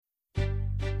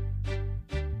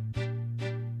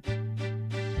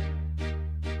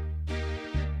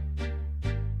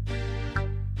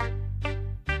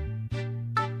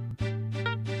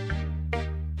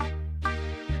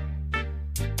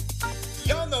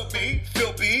me,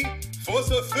 Phil B,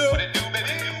 Forza Phil. What it do, baby?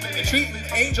 Treating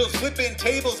angels, flipping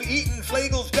tables, eating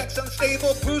flagels, decks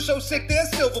unstable, brew so sick they're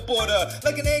silver border,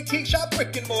 like an antique shop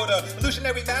brick and mortar,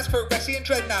 illusionary mask for Rexian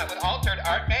dreadnought. With altered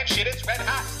art, man, shit, it's red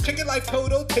hot. Check your life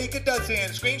total, take a dozen,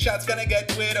 screenshots gonna get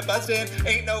Twitter buzzing,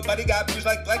 ain't nobody got brews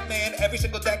like Black Man, every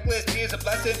single deck list is a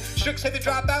blessing, Strix hit the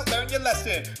dropout, learn your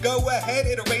lesson, go ahead,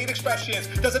 iterate expressions,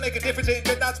 doesn't make a difference in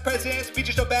dreadnought's presence, beat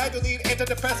you so bad you'll need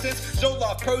antidepressants,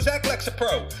 Zoloft, Prozac,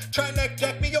 Lexapro, try neck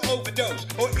deck me, you'll overdose,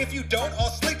 or if you don't, I'll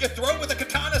slit your throat with a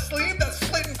katana sleeve that's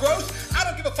split and gross. I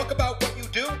don't give a fuck about what you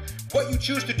do, what you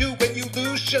choose to do when you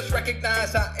lose. Just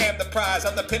recognize I am the prize.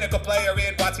 I'm the pinnacle player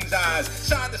in Watsy's eyes.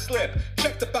 Sign the slip,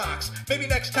 check the box. Maybe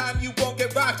next time you won't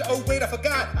get rocked. Oh wait, I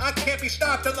forgot. I can't be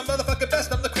stopped. I'm the motherfucking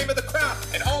best. I'm the cream of the crop.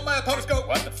 And all my opponents go,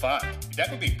 what the fuck? That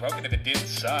would be broken if it didn't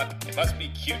suck. It must be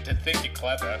cute to think you're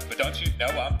clever, but don't you know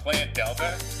I'm playing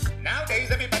Delver? Nowadays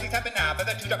everybody's tapping out for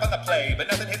the 2-drop on the play, but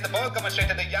nothing hits the board going straight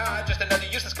to the yard. Just another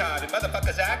useless card, and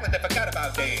motherfuckers act like they forgot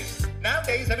about days.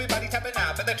 Nowadays everybody's tapping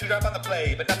out for the 2-drop on the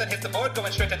play, but nothing hits the board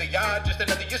going straight to the yard. Just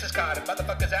another useless card, and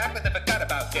motherfuckers act like they forgot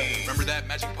about days. Remember that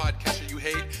magic podcaster you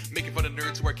hate? Making fun of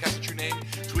nerds who are cast a true name?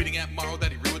 Tweeting at Morrow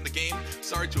that he ruined the game?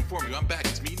 Sorry to inform you, I'm back,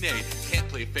 it's me, Nate. Can't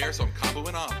play fair, so I'm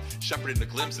comboing off. Shepherding a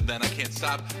glimpse, and then I can't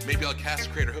stop. Maybe I'll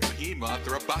cast Creator Hook Behemoth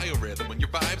or a Biorhythm when your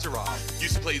vibes are off.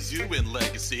 Used to play Zoo in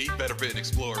Legacy, veteran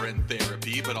explorer in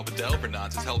therapy, but all the Delver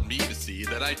nonsense helped me to see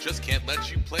that I just can't let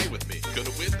you play with me.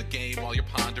 Gonna win the game while you're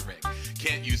pondering.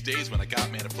 Can't use days when I got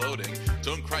mana floating.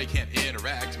 Don't cry, can't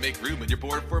interact. Make room in your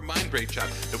board for Mind Break Chop.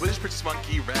 The Wizard's Princess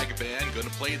Monkey, Ragavan. Gonna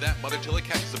play that mother till it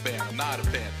catches a ban. I'm not a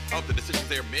fan of the decisions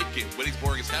they're making. Winning's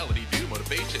boring as hell and he do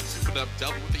motivation. Souping up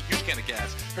Delver with a huge can of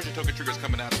gas. Pressure token triggers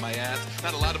coming out of my ass.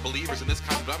 Not a lot of believers in this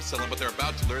concept I'm selling, but they're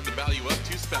about to learn the value of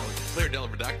two spelling. Player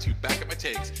Delver Doc to back up my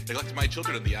takes. Neglecting my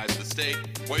children in the eyes of the state.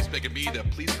 Wife's begging me to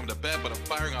please come to bed, but I'm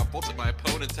firing off bolts at my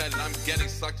opponent's head and I'm getting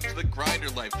sucked into the grinder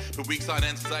life. For weeks on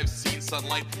end since I've seen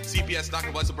sunlight. CPS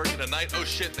knocking bless a bird tonight. Oh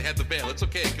shit, they had the veil. It's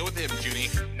okay, go with him, Junie.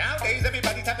 Nowadays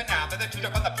everybody's tapping out for the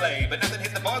 2-drop on the play, but nothing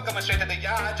hits the board going straight to the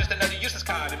yard. Just another useless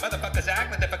card, and motherfuckers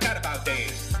act like they forgot about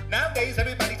days. Nowadays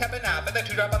everybody's tapping out for the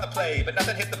 2-drop on the play, but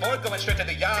nothing hits the board going straight to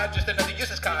the yard. Just another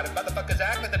useless card, and motherfuckers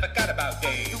act like they forgot about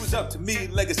days. It was up to me,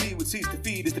 legacy would cease to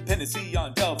feed his dependency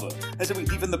on Delver. As we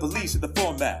leave in the police of the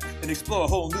format and explore a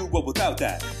whole new world without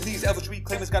that. And these Elvish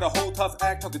reclaimers got a whole tough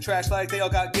act, talking trash like they all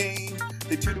got game.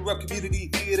 They tutor up community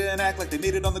theater and act like they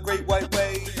made it on the Great White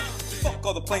Way. Fuck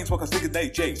all the planeswalkers thinking they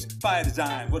Jace. Fire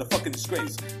design, what a fucking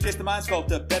disgrace. Jace the mind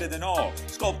sculptor, better than all.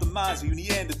 Sculpt the minds of you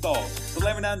Neanderthals. The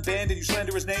Laranon band and you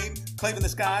slander his name. Claving the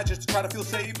sky just to try to feel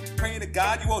safe. Praying to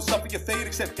God you won't suffer your fate,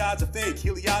 except God's a fake.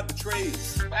 Heliod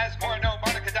betrays. As more no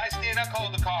Monica dice in a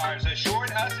cold the cards.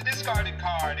 Assured us a discarded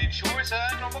card. Ensures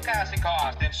a normal casting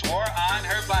cost. And swore on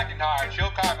her blackened heart.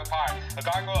 She'll carve apart a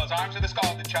gargoyle's arms with a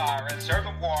scalded char. And serve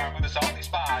him warm with a salty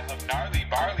spot of gnarly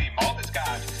barley malted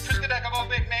scotch. Triskaidekable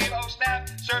big name, oh snap.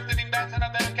 Serve the bean bats and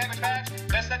a better cabbage patch.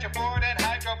 Best at your board and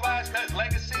hydroblast, cause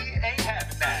legacy ain't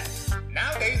having that.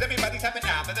 Nowadays everybody's tapping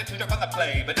out for the 2-drop on the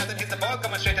play, but nothing hits the board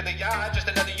going straight to the yard. Just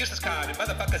another useless card, and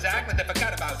motherfuckers act like they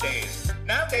forgot about days.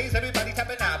 Nowadays everybody's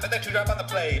tapping out for the 2-drop on the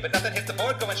play, but nothing hits the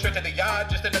board going straight to the yard.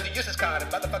 Just another useless card,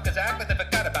 and motherfuckers act like they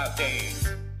forgot about days.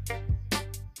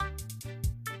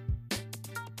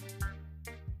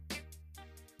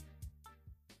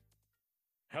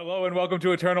 Hello and welcome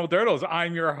to Eternal Durdles.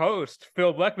 I'm your host,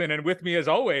 Phil Bleckman, and with me as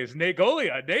always, Nate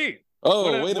Golia. Nate.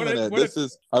 Oh, wait a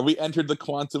minute. Are we entered the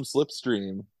quantum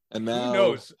slipstream? And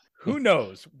now Who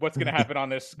knows what's going to happen on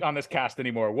this cast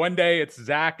anymore? One day it's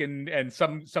Zach and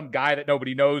some guy that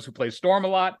nobody knows who plays Storm a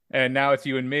lot, and now it's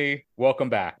you and me. Welcome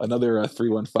back. Another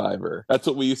 315er. That's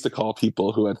what we used to call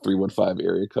people who had 315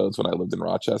 area codes when I lived in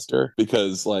Rochester,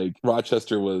 because like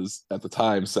Rochester was at the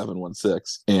time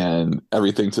 716, and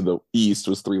everything to the east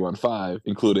was 315,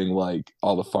 including like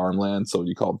all the farmland. So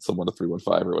you called someone a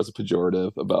 315er, it was a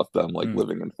pejorative about them like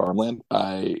living in farmland.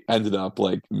 I ended up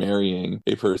like marrying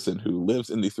a person who lives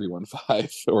in the 315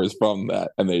 or is from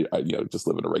that, and they just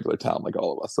live in a regular town like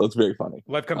all of us. So it's very funny.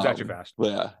 Life comes at you fast.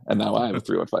 Yeah, and now I have a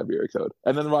 315 area code,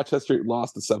 and then Rochester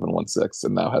lost to 716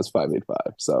 and now has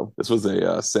 585. So this was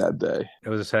a sad day. It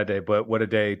was a sad day, but what a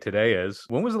day today is.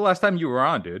 When was the last time you were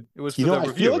on, dude? It was for the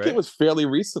review, I feel like right? It was fairly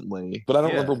recently, but I don't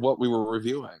remember what we were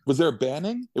reviewing. Was there a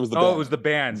banning? It was the ban. It was the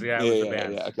bans. Yeah, it was the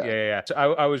bans. Okay. Yeah. So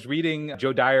I was reading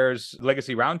Joe Dyer's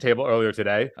Legacy Roundtable earlier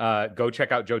today. Go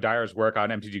check out Joe Dyer's work on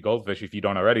MTG Goldfish if you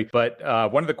don't already. already.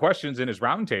 But one of the questions in his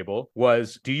roundtable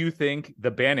was, do you think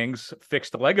the bannings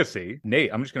fixed legacy?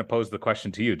 Nate, I'm just going to pose the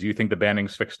question to you. Do you think the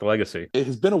bannings fixed legacy? It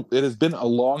has been a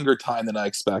longer time than I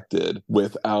expected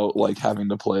without like having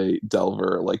to play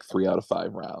Delver like 3 out of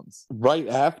 5 rounds. Right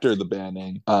after the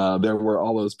banning, there were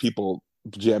all those people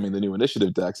jamming the new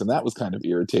initiative decks, and that was kind of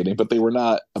irritating, but they were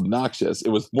not obnoxious. It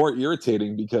was more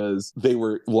irritating because they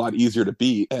were a lot easier to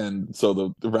beat, and so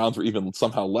the rounds were even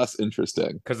somehow less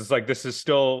interesting. Because it's like, this is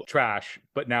still trash,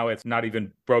 but now it's not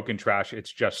even broken trash,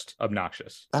 it's just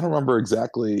obnoxious. I don't remember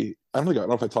exactly. I don't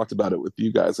know if I talked about it with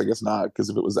you guys. I guess not, because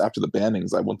if it was after the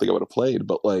bannings, I wouldn't think I would have played,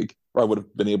 but like, or I would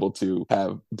have been able to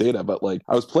have data. But like,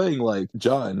 I was playing like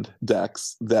Jund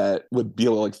decks that would be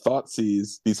able to like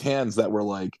Thoughtseize these hands that were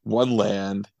like 1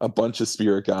 land, a bunch of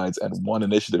spirit guides, and 1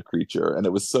 initiative creature. And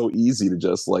it was so easy to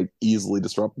just like easily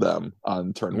disrupt them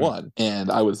on turn 1.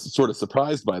 And I was sort of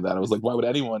surprised by that. I was like, why would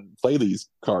anyone play these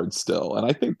cards still? And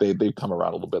I think they've come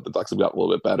around a little bit. The decks have gotten a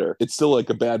little bit better. It's still like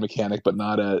a bad mechanic, but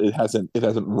not it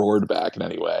hasn't roared back in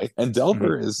any way. And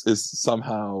Delver is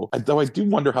somehow, though I do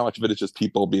wonder how much of it is just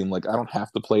people being like, I don't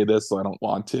have to play this, so I don't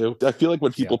want to. I feel like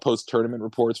when people post tournament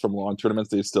reports from long tournaments,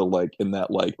 they're still like in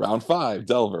that like round 5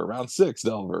 Delver, round 6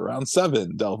 Delver, round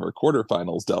 7 Delver,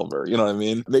 quarterfinals Delver. You know what I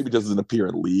mean? Maybe it doesn't appear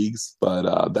in leagues,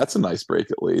 but that's a nice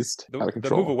break at least. Out of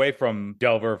control. The move away from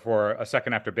Delver for a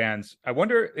second after bans, I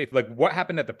wonder if like what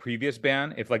happened at the previous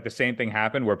ban, if like the same thing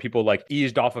happened where people like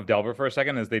eased off of Delver for a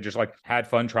second as they just like had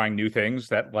fun trying new things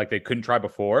that like they couldn't try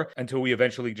before, until we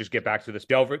eventually just get back to this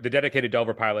Delver, the dedicated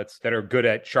Delver pilots that are good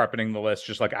at sharpening the list,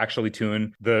 just like actually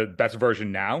tune the best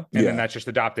version now, and then that's just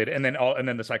adopted, and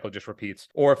then the cycle just repeats.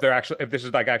 Or if this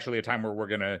is like actually a time where we're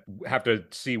gonna have to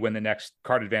see when the next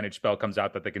card advantage spell comes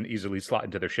out that they can easily slot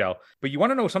into their shell. But you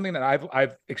want to know something that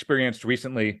I've experienced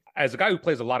recently as a guy who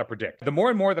plays a lot of Predict. The more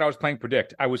and more that I was playing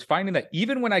Predict, I was finding that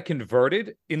even when I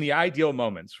converted in the ideal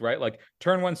moments, right, like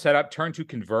turn 1 setup, turn 2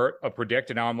 convert a Predict,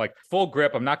 and now I'm like full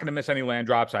grip, I'm not going to miss any land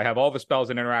drops, I have all the spells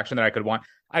and interaction that I could want,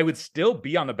 I would still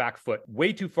be on the back foot,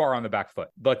 way too far on the back foot.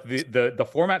 Like the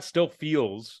format still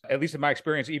feels, at least in my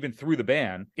experience, even through the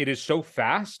ban, it is so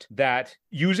fast that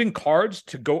using cards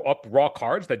to go up raw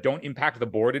cards that don't impact the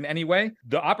board in any way,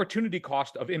 the opportunity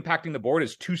cost of impacting the board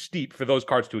is too steep for those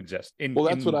cards to exist in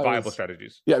viable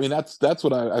strategies. Yeah, I mean, that's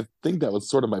what I think that was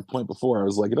sort of my point before. I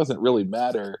was like, it doesn't really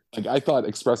matter. Like, I thought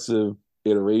expressive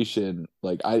iteration,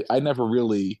 like I never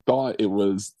really thought it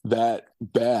was that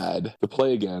bad to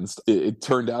play against. It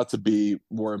turned out to be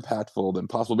more impactful than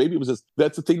possible. Maybe it was just,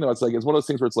 that's the thing though, it's like it's one of those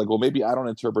things where it's like, well, maybe I don't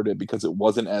interpret it because it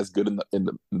wasn't as good in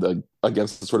the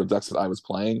against the sort of decks that I was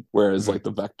playing, whereas like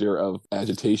the vector of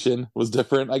agitation was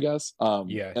different, I guess.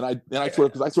 And I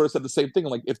sort of said the same thing,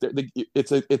 like if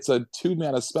it's a 2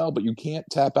 mana spell, but you can't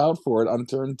tap out for it on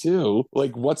turn 2,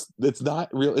 like it's not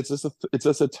real, it's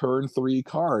just a turn 3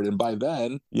 card, and by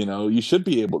then, you should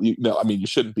be able, you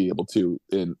shouldn't be able to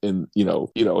in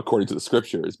according to the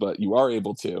scriptures, but you are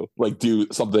able to like do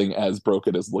something as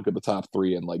broken as look at the top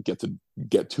 3 and like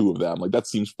get 2 of them. Like that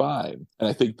seems fine. And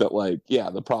I think that like,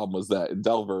 the problem was that in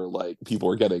Delver, like people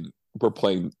were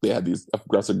playing, they had these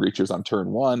aggressive creatures on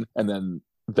turn 1, and then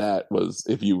that was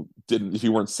if you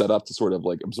weren't set up to sort of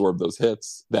like absorb those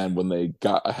hits, then when they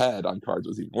got ahead on cards, it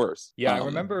was even worse. I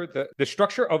remember the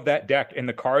structure of that deck and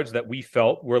the cards that we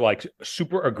felt were like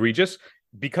super egregious.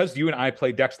 Because you and I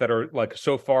play decks that are like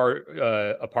so far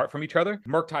apart from each other,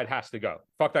 Murktide has to go.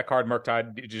 Fuck that card,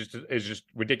 Murktide is just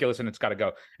ridiculous, and it's got to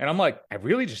go. And I'm like, I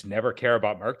really just never care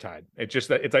about Murktide. It's just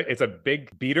that it's a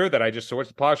big beater that I just sort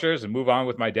the plowshares and move on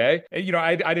with my day. And,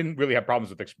 I didn't really have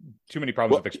problems with too many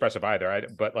problems with expressive either.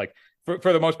 But like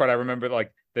for the most part, I remember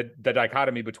like the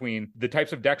dichotomy between the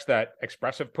types of decks that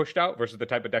expressive pushed out versus the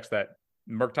type of decks that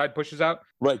Murktide pushes out.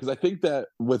 Right, because I think that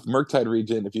with Murktide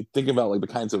region, if you think about like the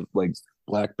kinds of like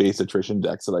black base attrition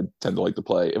decks that I tend to like to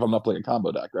play, if I'm not playing a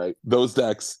combo deck, right, those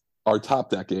decks are top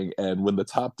decking, and when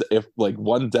if like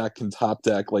one deck can top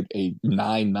deck like a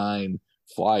 9/9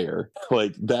 flyer,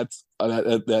 like that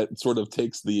sort of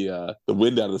takes the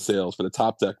wind out of the sails for the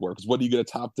top deck work. Because what do you get a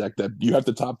top deck that you have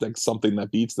to top deck something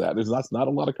that beats that? There's not a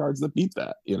lot of cards that beat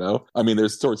that, I mean,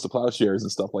 there's Swords to Plowshares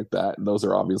and stuff like that, and those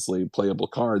are obviously playable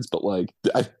cards, but like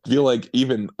I feel like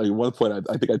even at one point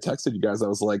I think I texted you guys, I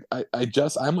was like,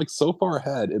 I'm like so far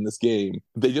ahead in this game,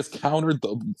 they just countered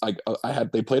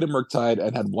they played a Murktide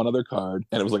and had one other card,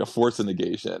 and it was like a Force of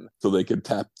Negation, so they could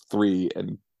tap 3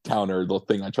 and counter the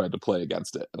thing I tried to play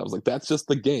against it. And I was like, that's just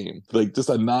the game. Like just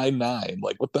a 9/9.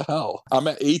 Like what the hell? I'm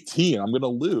at 18. I'm gonna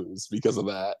lose because of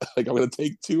that. Like I'm gonna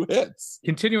take 2 hits.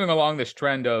 Continuing along this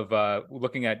trend of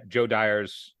looking at Joe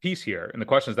Dyer's piece here and the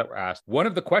questions that were asked, one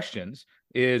of the questions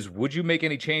is, would you make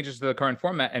any changes to the current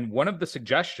format? And one of the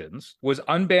suggestions was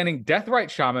unbanning Deathrite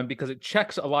Shaman because it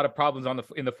checks a lot of problems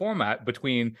in the format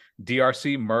between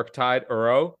DRC, Murktide,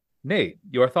 Uro. Nate,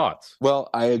 your thoughts? Well,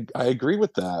 I agree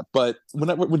with that, but when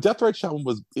Deathrite Shaman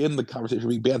was in the conversation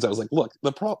being bans, I was like, look,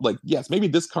 the problem, like, yes, maybe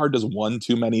this card does one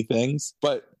too many things,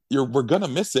 but we're gonna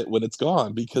miss it when it's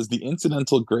gone, because the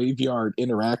incidental graveyard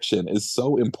interaction is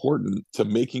so important to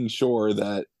making sure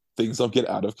that things don't get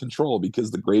out of control,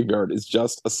 because the graveyard is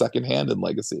just a second hand in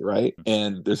Legacy, right?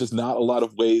 And there's just not a lot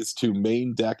of ways to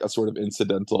main deck a sort of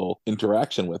incidental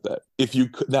interaction with it. If you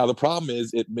could, now the problem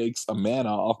is it makes a mana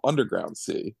off Underground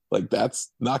Sea. Like,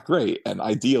 that's not great. And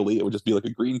ideally it would just be like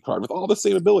a green card with all the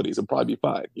same abilities and probably be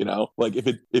fine, you know? Like, if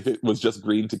it was just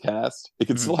green to cast, it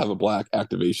could still have a black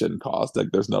activation cost.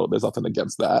 Like, there's nothing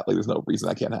against that. Like, there's no reason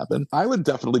that can't happen. I would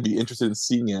definitely be interested in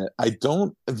seeing it. I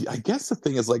guess the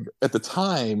thing is, like, at the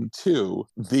time too,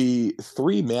 the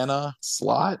 3 mana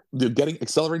slot,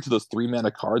 accelerating to those 3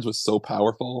 mana cards was so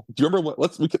powerful. Do you remember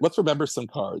let's remember some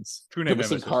cards. True name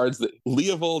some cards that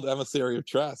Leovold, Emissary of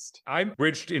Trust. I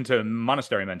bridged into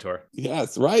Monastery Mentor.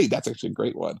 Yes, right. That's actually a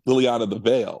great one. Liliana the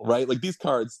Veil, right? Like, these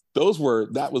cards, that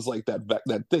was like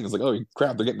that thing. It's like, oh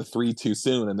crap, they're getting the 3 too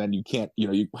soon, and then you can't,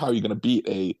 how are you going to beat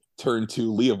a turn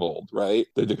 2 Leovold, right?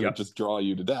 They're going to just draw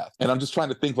you to death. And I'm just trying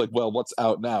to think, like, well, what's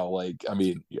out now? Like, I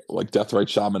mean, like Deathrite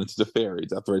Shaman into Teferi,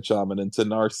 Deathrite Shaman into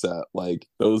Narset. Like,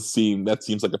 that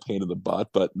seems like a pain in the butt,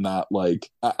 but not like,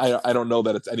 I don't know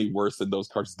that it's any worse than those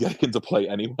cards getting into play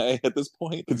anyway at this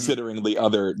point, considering the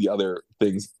other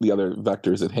things, the other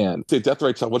vectors at hand. Say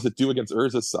Deathrite Shaman, what does it do against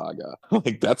Urza Saga?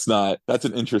 Like, that's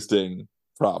an interesting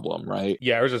problem, right?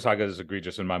 Yeah, Urza Saga is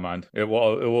egregious in my mind. It will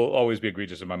always be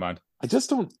egregious in my mind. I just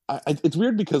don't. It's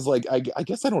weird because, like, I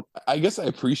guess I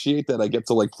appreciate that I get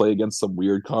to, like, play against some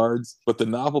weird cards, but the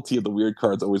novelty of the weird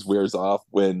cards always wears off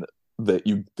when the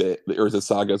Urza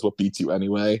Saga is what beats you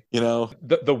anyway, you know?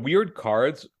 The weird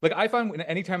cards, like, I find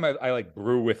anytime I like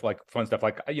brew with, like, fun stuff,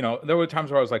 like, there were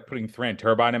times where I was like putting Thran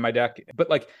Turbine in my deck, but,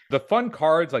 like, the fun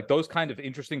cards, like those kind of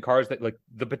interesting cards that, like,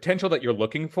 the potential that you're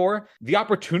looking for, the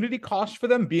opportunity cost for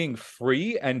them being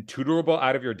free and tutorable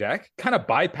out of your deck kind of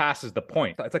bypasses the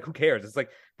point. It's like, who cares? It's like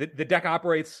the deck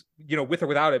operates, with or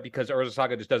without it, because Urza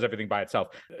Saga just does everything by itself.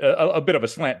 A bit of a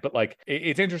slant, but, like,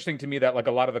 it's interesting to me that, like,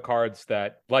 a lot of the cards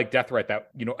that, like Deathrite, that,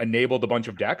 enabled a bunch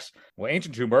of decks. Well,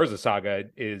 Ancient Tomb Urza Saga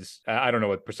is, I don't know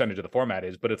what percentage of the format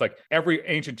is, but it's like every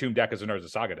Ancient Tomb deck is an Urza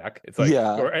Saga deck. It's like,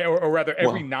 or rather,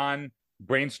 every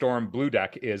non-Brainstorm blue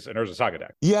deck is an Urza Saga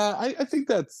deck. Yeah, I think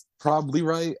that's probably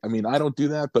right. I mean, I don't do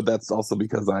that, but that's also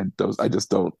because I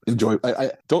just don't enjoy. I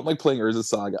don't like playing Urza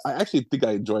Saga. I actually think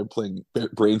I enjoy playing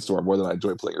Brainstorm more than I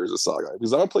enjoy playing Urza Saga,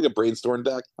 because if I'm playing a Brainstorm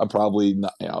deck, I'm probably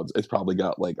not. It's probably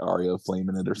got, like, Aria of Flame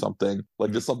in it or something,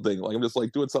 like, just something, like, I'm just,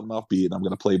 like, doing something offbeat, and I'm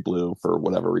gonna play blue for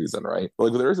whatever reason, right? But,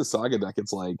 like, with Urza Saga deck,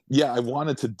 it's like, yeah, I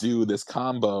wanted to do this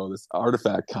combo, this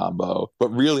artifact combo, but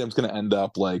really I'm just gonna end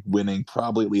up, like, winning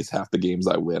probably at least half the games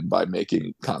I win by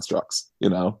making constructs, I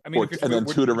mean, and then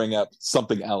tutoring up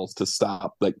something else to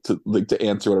stop, to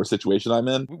answer whatever situation I'm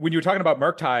in. When you were talking about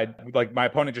Murktide, like, my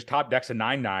opponent just top decks a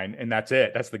 9/9, and that's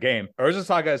it. That's the game. Urza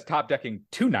Saga is top decking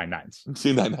 2 9/9s.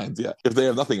 2 9/9s, yeah. If they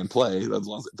have nothing in play, as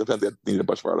long as it depends, they need a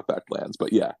bunch of artifact lands.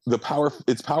 But yeah,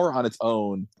 its power on its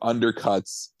own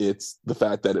undercuts the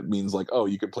fact that it means, like, oh,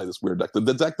 you can play this weird deck.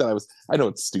 The deck that I know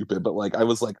it's stupid, but, like, I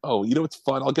was like, oh, it's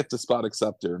fun. I'll get Despotic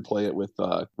Scepter and play it with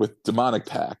Demonic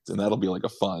Pact, and that'll be, like, a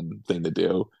fun thing to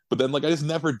do. But then, like, I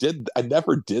never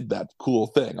did that cool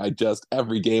thing.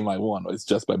 Every game I won was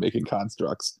just by making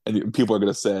constructs. And people are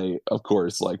going to say, of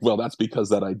course, like, well, that's because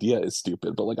that idea is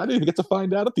stupid. But, like, I didn't even get to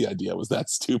find out if the idea was that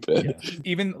stupid. Yeah.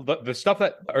 Even the stuff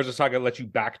that Urza Saga lets you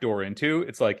backdoor into,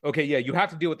 it's like, okay, yeah, you have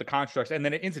to deal with the constructs, and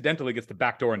then it incidentally gets to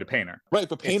backdoor into Painter. Right,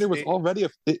 but Painter was already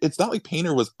it's not like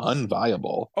Painter was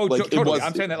unviable. Oh, like, totally.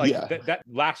 I'm saying that, like, that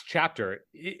last chapter,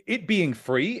 it being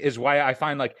free is why I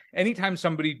find, like, anytime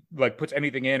somebody, like, puts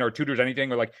anything in or tutors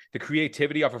anything, or, like, the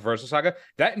creativity off of Urza Saga,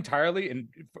 that entirely,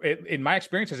 in my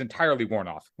experience, has entirely worn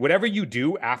off. Whatever you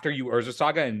do after you Urza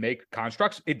Saga and make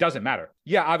constructs, it doesn't matter.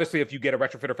 Yeah, obviously, if you get a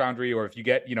Retrofitter Foundry, or if you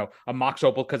get, a Mox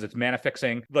Opal because it's mana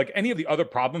fixing, like, any of the other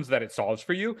problems that it solves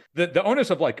for you, the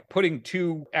onus of, like, putting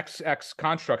 2 XX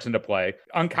constructs into play,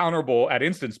 uncounterable at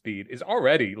instant speed, is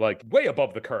already, like, way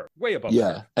above the curve. Way above the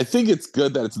curve. I think it's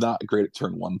good that it's not great at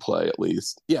turn 1 play, at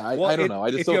least. Yeah, I don't know. I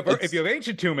just if you have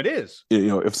Ancient Tomb, it is.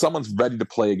 If someone's ready to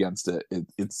play against it,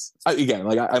 it's again,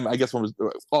 like, I guess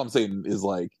all I'm saying is,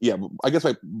 like, yeah, I guess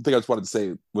my thing I just wanted to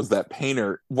say was that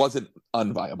Painter wasn't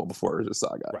unviable before Urza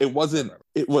Saga. Right. It wasn't.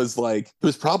 It was, like, it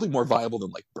was probably more viable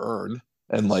than, like, Burn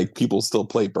and like people still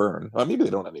play Burn. Maybe they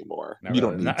don't anymore. Not You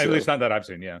really. don't need to. At least not that I've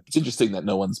seen. Yeah, it's interesting that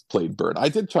no one's played Burn. I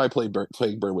did try playing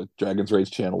Burn with Dragon's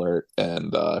Rage Channeler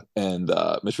and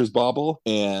Mishra's Bauble,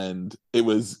 and it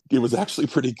was actually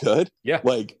pretty good. Yeah.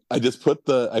 Like I put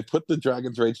the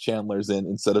Dragon's Rage Channelers in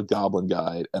instead of Goblin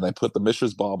Guide, and I put the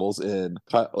Mishra's Baubles in,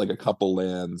 like a couple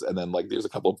lands, and then like there's a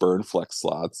couple Burn Flex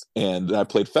slots, and I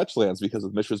played fetch lands because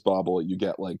with Mishra's Bauble you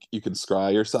get like you can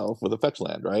scry yourself with a fetch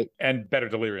land, right? And better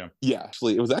Delirium. Yeah,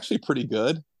 actually, it was actually pretty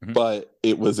good, Mhm. but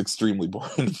it was extremely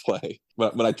boring to play.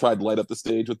 But when I tried to light up the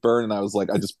stage with Burn, and I was like,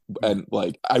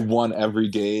 I won every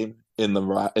game in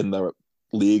the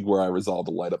league where I resolved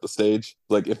to light up the stage.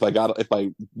 Like if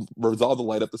I resolved to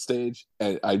light up the stage,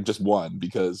 and I just won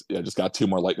because I just got 2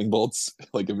 more lightning bolts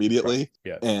like immediately. Right.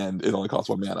 Yeah. And it only costs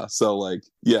 1 mana. So like,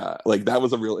 yeah, like that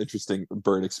was a real interesting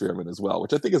Burn experiment as well,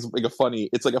 which I think is like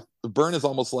Burn is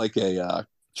almost like a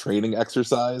training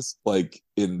exercise, like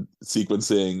in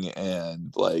sequencing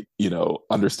and like,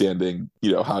 understanding,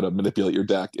 how to manipulate your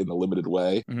deck in a limited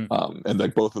way. Mm-hmm. And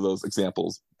like both of those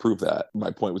examples prove that.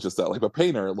 My point was just that like, but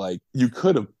Painter, like you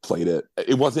could have played it.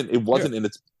 It wasn't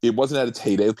at its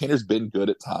heyday. Painter's been good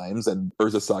at times, and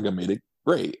Urza Saga made it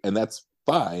great, and that's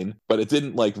fine, but it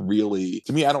didn't like really,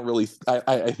 to me, I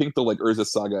think the like Urza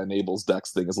Saga enables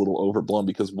decks thing is a little overblown,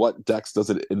 because what decks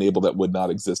does it enable that would not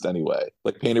exist anyway?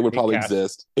 Like Painter would probably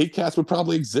exist. 8-cast would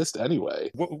probably exist anyway.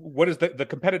 What is the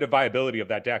competitive viability of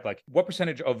that deck? Like what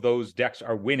percentage of those decks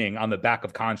are winning on the back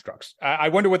of constructs? I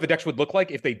wonder what the decks would look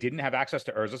like if they didn't have access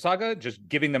to Urza Saga, just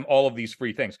giving them all of these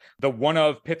free things. The one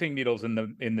of Pithing Needles in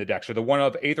the decks, or the one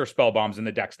of Aether Spell Bombs in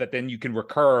the decks that then you can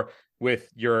recur with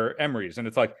your Emeries. And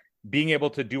it's like, being able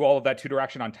to do all of that tutor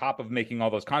action on top of making all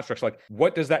those constructs, like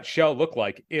what does that shell look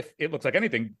like if it looks like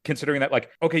anything, considering that like,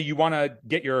 okay, you want to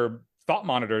get your thought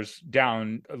monitors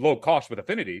down low cost with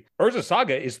Affinity. Urza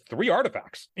Saga is 3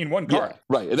 artifacts in 1 card. Yeah,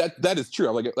 right. And that is true.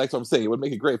 Like that's what I'm saying. It would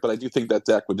make it great, but I do think that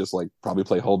deck would just like probably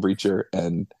play Hull Breacher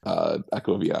and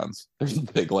Echo of Eons or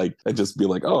something, like, and just be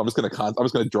like, oh, I'm just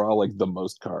gonna draw like the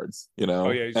most cards, Oh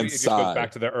yeah, and it just goes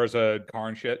back to the Urza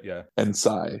Karn shit. Yeah. And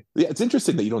Sigh. Yeah, it's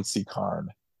interesting that you don't see Karn.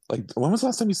 Like, when was the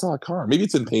last time you saw a Karn? Maybe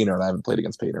it's in Painter, and I haven't played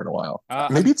against Painter in a while.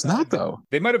 Maybe it's not, though.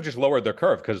 They might have just lowered their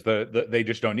curve because they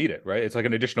just don't need it, right? It's like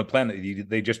an additional plan that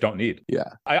they just don't need. Yeah.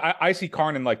 I see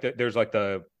Karn in like there's like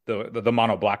the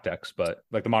mono black decks, but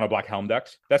like the mono black Helm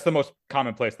decks. That's the most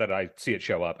common place that I see it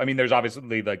show up. I mean, there's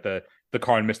obviously like the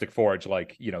Karn Mystic Forge,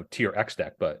 like, tier X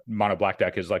deck, but mono black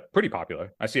deck is like pretty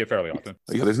popular. I see it fairly often.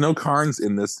 Yeah, there's no Karns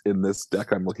in this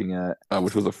deck I'm looking at,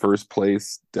 which was a first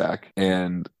place deck,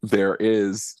 and there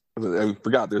is, I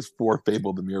forgot, there's 4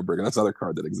 Fabled the Mirrorberg, and that's another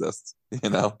card that exists.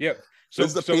 Yeah. So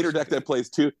this is a Painter deck that plays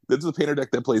 2. This is a Painter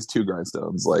deck that plays 2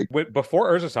 Grindstones. Like before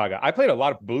Urza Saga, I played a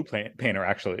lot of blue Painter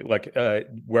actually, like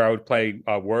where I would play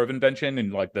War of Invention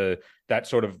and like that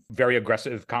sort of very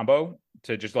aggressive combo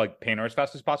to just like Painter as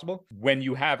fast as possible. When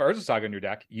you have Urza Saga in your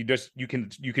deck, you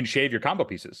can shave your combo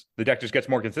pieces. The deck just gets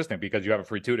more consistent because you have a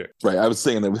free tutor. Right. I was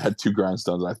saying they had 2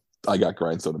 Grindstones, and I got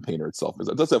Grindstone and Painter itself.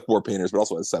 It does have 4 Painters, but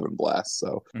also has 7 Blasts.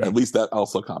 So at least that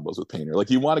also combos with Painter.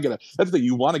 Like you want to that's the thing,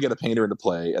 you want to get a Painter into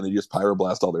play, and then you just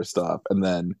Pyroblast all their stuff, and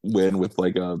then win with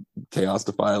like a Chaos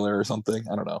Defiler or something.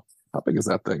 I don't know. How big is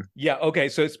that thing? Yeah. Okay.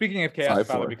 So speaking of Chaos 5-4.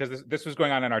 Defiler, because this was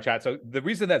going on in our chat. So the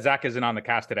reason that Zach isn't on the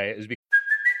cast today is because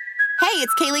Hey,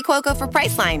 it's Kaylee Cuoco for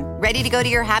Priceline. Ready to go to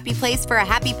your happy place for a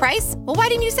happy price? Well, why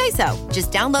didn't you say so?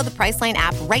 Just download the Priceline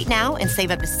app right now and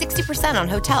save up to 60% on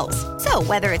hotels. So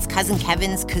whether it's Cousin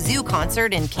Kevin's Kazoo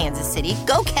Concert in Kansas City,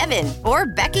 go Kevin, or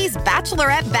Becky's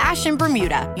Bachelorette Bash in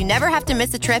Bermuda, you never have to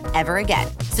miss a trip ever again.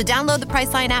 So download the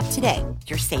Priceline app today.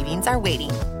 Your savings are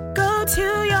waiting. Go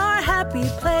to your happy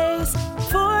place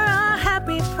for a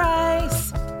happy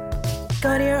price.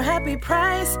 Go to your happy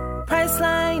price,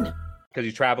 Priceline. because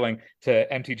he's traveling to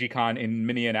MTGCon in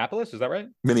Minneapolis. Is that right?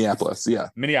 Minneapolis, yeah.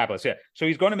 Minneapolis, yeah. So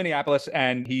he's going to Minneapolis,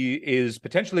 and he is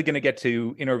potentially going to get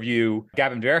to interview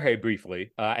Gavin Verhey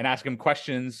briefly and ask him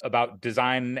questions about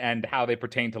design and how they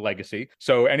pertain to Legacy.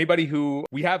 So anybody who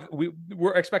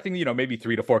we're expecting, maybe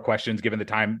 3 to 4 questions given the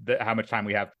time, how much time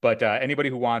we have. But anybody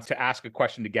who wants to ask a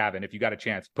question to Gavin, if you got a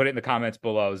chance, put it in the comments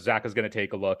below. Zach is going to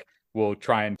take a look. We'll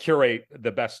try and curate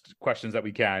the best questions that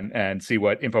we can and see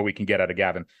what info we can get out of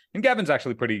Gavin. And Gavin's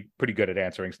actually pretty good at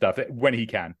answering stuff when he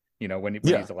can, when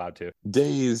he's allowed to.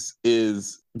 Days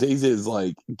is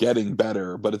like getting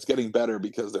better, but it's getting better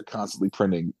because they're constantly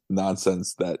printing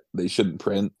nonsense that they shouldn't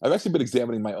print. I've actually been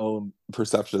examining my own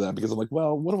perception of that because I'm like,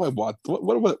 well, what do I want?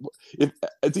 What if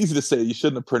it's easy to say you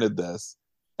shouldn't have printed this.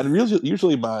 And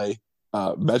usually my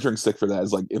measuring stick for that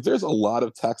is like, if there's a lot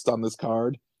of text on this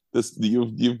card,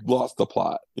 you've lost the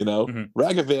plot, you know? Mhm.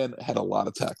 Ragavan had a lot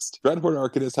of text. Dreadhorde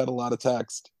Arcanist had a lot of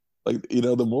text. Like, you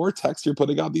know, the more text you're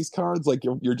putting on these cards, like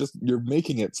you're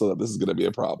making it so that this is going to be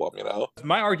a problem, you know?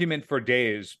 My argument for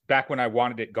days back when I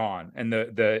wanted it gone, and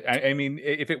I mean,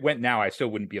 if it went now, I still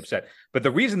wouldn't be upset. But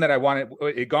the reason that I wanted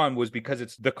it gone was because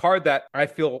it's the card that I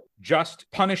feel just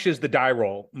punishes the die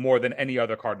roll more than any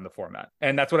other card in the format.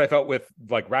 And that's what I felt with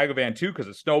like Ragavan 2, because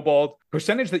it snowballed.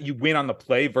 Percentage that you win on the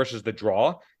play versus the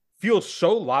draw feels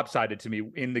so lopsided to me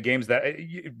in the games that,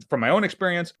 from my own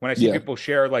experience, when I see people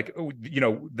share like, you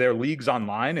know, their leagues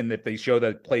online and that they show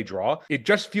that play draw, it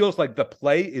just feels like the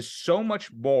play is so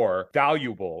much more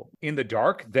valuable in the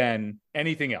dark than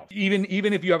anything else. Even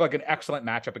if you have like an excellent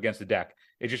matchup against the deck,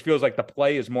 it just feels like the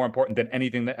play is more important than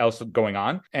anything else going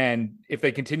on. And if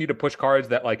they continue to push cards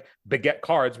that like beget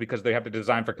cards because they have to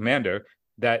design for Commander,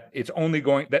 that it's only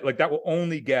going that will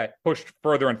only get pushed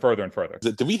further and further and further.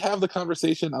 Did we have the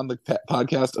conversation on the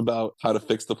podcast about how to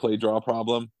fix the play draw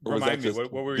problem? Or Remind me,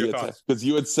 what were your thoughts? Because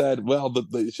you had said, well,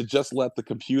 they should just let the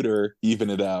computer even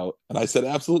it out, and I said,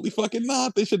 absolutely fucking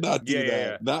not. They should not do that.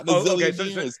 Yeah. Not in a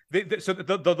zillion years. So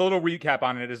the little recap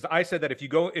on it is, I said that if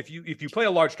you play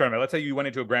a large tournament, let's say you went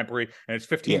into a Grand Prix and it's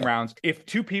 15 rounds, if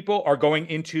two people are going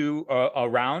into a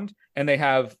round and they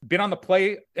have been on the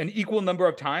play an equal number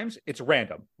of times, it's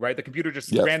random, right? The computer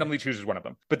just randomly chooses one of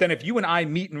them. But then if you and I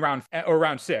meet in round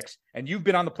 6 and you've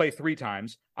been on the play 3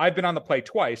 times, I've been on the play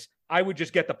twice, I would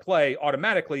just get the play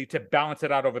automatically to balance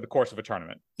it out over the course of a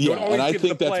tournament. So and I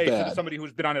think that's bad. To somebody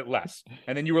who's been on it less.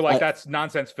 And then you were like, that's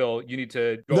nonsense, Phil. You need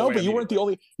to go away. No, but you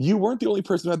weren't the only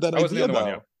person who had that idea,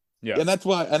 though. Yeah. And that's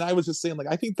why, and I was just saying, like,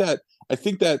 I think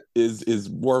that is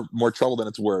more trouble than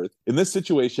it's worth. In this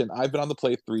situation, I've been on the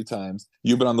play 3 times.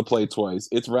 You've been on the play twice.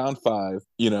 It's round 5.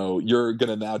 You know, you're going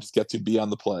to now just get to be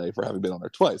on the play for having been on there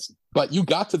twice. But you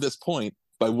got to this point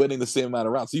by winning the same amount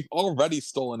of rounds. So you've already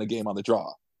stolen a game on the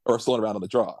draw, or stolen a round on the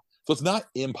draw. So it's not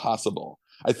impossible.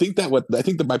 I think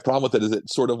that my problem with it is it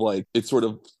sort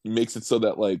of makes it so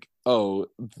that, like, oh,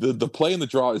 the play and the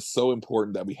draw is so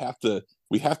important that we have to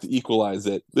equalize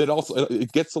it.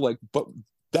 It gets to, like, but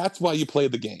that's why you play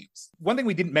the games. One thing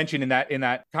we didn't mention in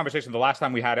that conversation the last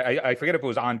time we had it, I forget if it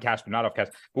was on cast or not off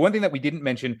cast, but one thing that we didn't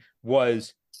mention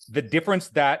was the difference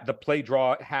that the play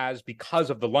draw has because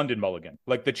of the London mulligan.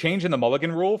 Like the change in the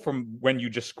mulligan rule from when you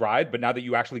just scried, but now that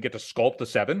you actually get to sculpt the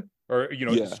 7, or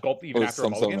sculpt even after a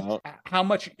mulligan, how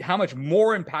much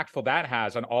more impactful that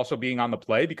has on also being on the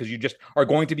play, because you just are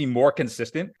going to be more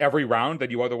consistent every round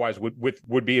than you otherwise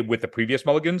would be with the previous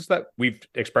mulligans that we've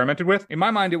experimented with. In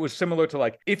my mind, it was similar to,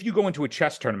 like, if you go into a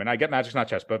chess tournament, I get Magic's not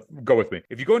chess, but go with me.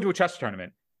 If you go into a chess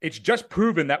tournament, it's just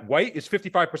proven that white is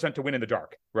 55% to win in the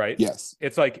dark, right? Yes.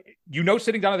 It's like,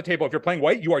 sitting down at the table, if you're playing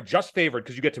white, you are just favored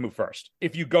because you get to move first.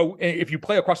 If you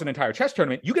play across an entire chess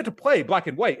tournament, you get to play black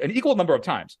and white an equal number of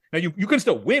times. Now, you can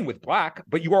still win with black,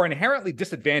 but you are inherently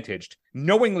disadvantaged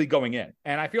knowingly going in.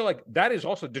 And I feel like that is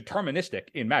also deterministic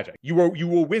in Magic. You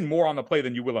will win more on the play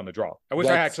than you will on the draw. I wish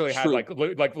I actually had like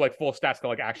full stats to,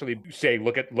 like, actually say,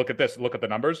 look at this, look at the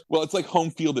numbers. Well, it's like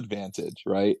home field advantage,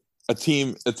 right? A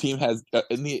team has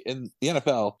in the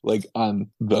NFL, like on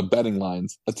the betting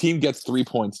lines, a team gets 3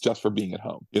 points just for being at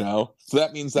home, you know? So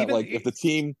that means that if the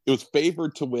team was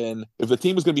favored to win, if the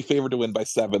team was going to be favored to win by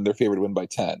 7, they're favored to win by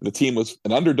 10. The team was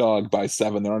an underdog by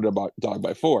 7, they're underdog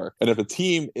by 4. And if a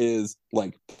team is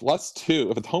like +2,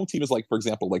 if the home team is, like, for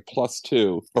example, like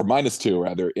 +2 or -2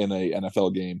 rather in a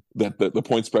NFL game, that the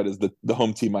point spread is the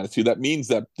home team -2, that means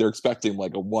that they're expecting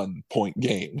like a 1-point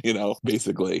game, you know,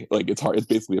 basically. Like, it's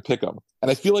basically a pick 'em. And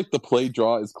I feel like the play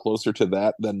draw is closer to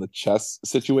that than the chess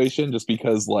situation, just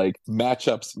because, like,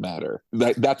 matchups matter.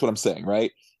 That's what I'm saying,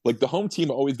 right? Like, the home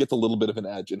team always gets a little bit of an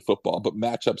edge in football, but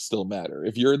matchups still matter.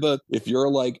 If you're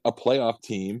like a playoff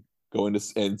team going to,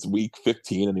 and it's week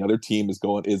 15 and the other team has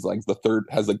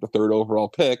the third overall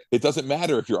pick, it doesn't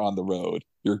matter if you're on the road.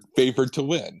 You're favored to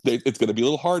win. It's going to be a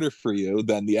little harder for you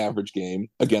than the average game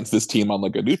against this team on,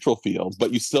 like, a neutral field,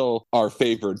 but you still are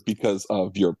favored because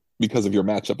of your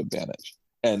matchup advantage.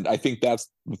 And I think that's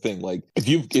the thing. Like, if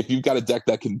you've got a deck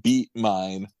that can beat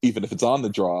mine, even if it's on the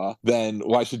draw, then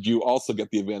why should you also get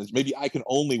the advantage? Maybe I can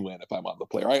only win if I'm on the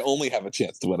play, or I only have a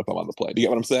chance to win if I'm on the play. Do you get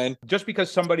what I'm saying? Just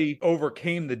because somebody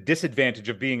overcame the disadvantage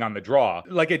of being on the draw,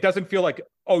 like, it doesn't feel like,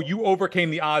 oh, you overcame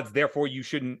the odds, therefore you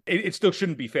shouldn't. It still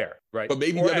shouldn't be fair, right? But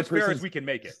maybe as fair as we can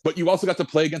make it. But you also got to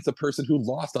play against a person who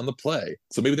lost on the play,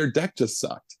 so maybe their deck just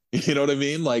sucked. You know what I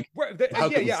mean? Like,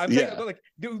 I'm saying, like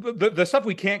the stuff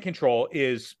we can't control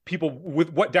is people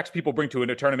with what decks people bring to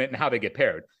a tournament and how they get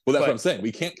paired. Well, that's what I'm saying.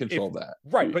 We can't control that,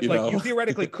 right? But you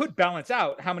theoretically could balance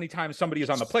out how many times somebody is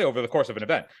on the play over the course of an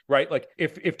event, right? Like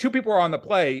if two people are on the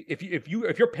play, if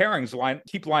your pairings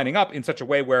keep lining up in such a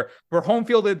way where for home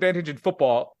field advantage in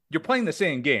football, you're playing the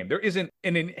same game. There isn't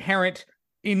an inherent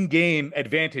in-game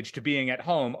advantage to being at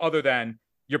home other than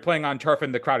you're playing on turf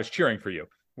and the crowd is cheering for you.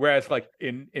 Whereas like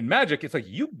in Magic, it's like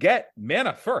you get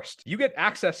mana first. You get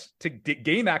access to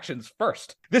game actions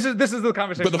first. This is the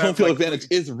conversation. But the home field advantage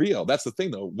is real. That's the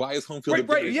thing, though. Why is home field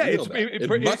advantage real?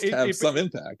 It must have some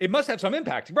impact. It must have some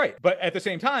impact, right? But at the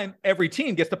same time, every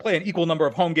team gets to play an equal number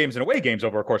of home games and away games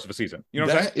over a course of a season. You know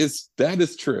what I'm saying? That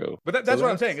is true. But that's what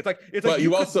I'm saying. It's like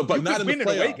not in the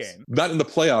playoffs. Not in the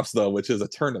playoffs though, which is a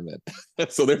tournament.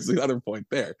 So there's the other point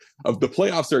there. Of the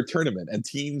playoffs are a tournament, and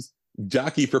teams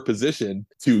jockey for position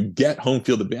to get home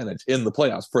field advantage in the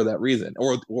playoffs for that reason,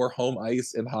 or home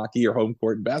ice in hockey or home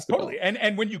court in basketball. Totally.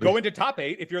 And when you go into top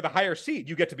 8, if you're the higher seed,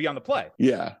 you get to be on the play.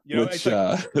 Yeah, which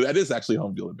that is actually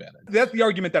home field advantage. That's the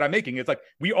argument that I'm making. It's like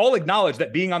we all acknowledge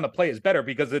that being on the play is better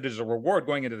because it is a reward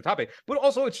going into the top 8, but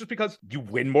also it's just because you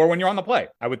win more when you're on the play.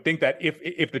 I would think that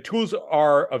if the tools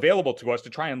are available to us to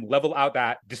try and level out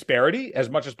that disparity as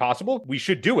much as possible, we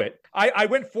should do it. I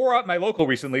went 4 out my local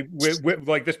recently with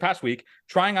like this past week,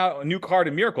 trying out a new card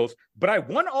in Miracles, but I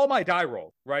won all my die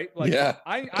roll, right? Like, yeah.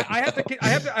 I have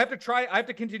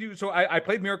to continue. So I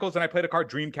played Miracles and I played a card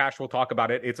Dream Cash. We'll talk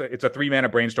about it. It's a 3-mana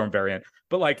Brainstorm variant.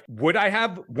 But like, would I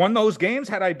have won those games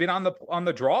had I been on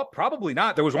the draw? Probably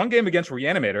not. There was one game against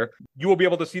Reanimator. You will be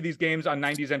able to see these games on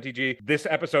 90s MTG. This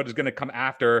episode is going to come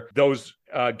after those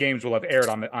games will have aired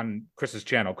on Chris's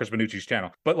channel, Chris Benucci's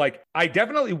channel. But like, I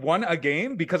definitely won a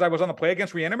game because I was on the play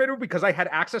against Reanimator because I had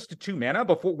access to 2 mana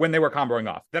before when they were comboing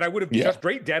off that I would have just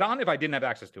straight dead on if I didn't have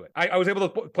access to it. I was able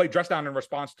to play Dress Down in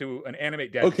response to an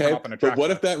animate dead. Okay, but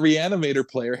what if that Reanimator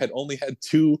player had only had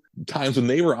 2 times when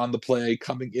they were on the play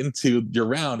coming into your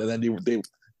round, and then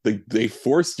they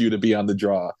forced you to be on the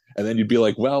draw? And then you'd be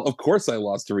like, well, of course I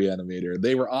lost to Reanimator.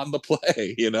 They were on the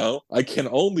play, I can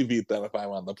only beat them if I'm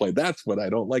on the play. That's what I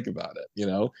don't like about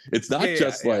it, It's not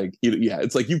it's like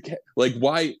you can't, like,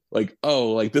 why, like,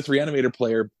 oh, like this Reanimator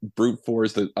player brute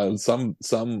forced some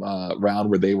round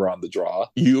where they were on the draw.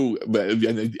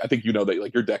 And I think that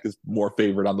like your deck is more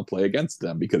favored on the play against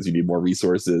them because you need more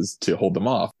resources to hold them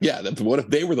off. Yeah, what if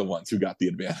they were the ones who got the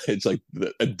advantage, like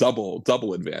a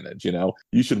double advantage?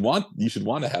 You should want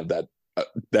to have that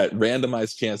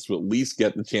randomized chance to at least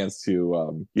get the chance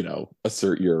to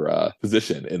assert your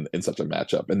position in such a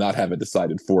matchup and not have it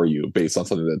decided for you based on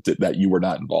something that you were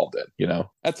not involved in.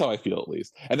 That's how I feel, at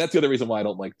least. And that's the other reason why I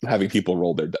don't like having people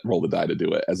roll the die to do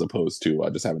it, as opposed to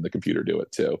just having the computer do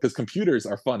it too, because computers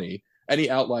are funny. Any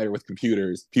outlier with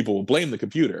computers, people will blame the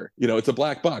computer. It's a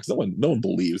black box. No one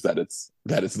believes that it's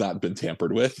not been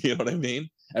tampered with. You know what I mean?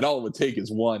 And all it would take is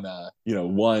one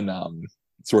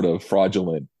sort of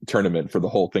fraudulent tournament for the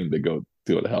whole thing to go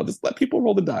to hell. Just let people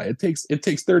roll the die. It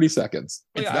takes 30 seconds.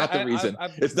 It's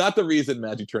not the reason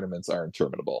Magic tournaments are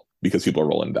interminable, because people are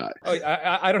rolling die.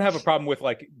 I don't have a problem with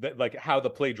like how the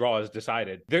play draw is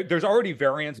decided. There's already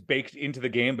variance baked into the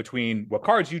game between what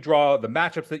cards you draw, the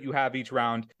matchups that you have each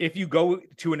round. If you go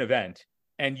to an event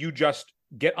and you just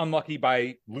get unlucky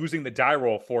by losing the die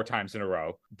roll 4 times in a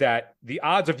row, that the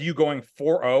odds of you going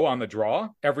 4-0 on the draw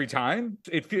every time,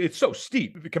 it's so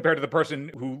steep compared to the person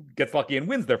who gets lucky and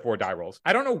wins their 4 die rolls.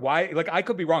 I don't know why, like, I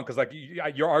could be wrong, because like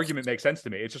your argument makes sense to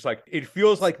me. It's just like, it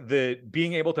feels like the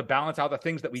being able to balance out the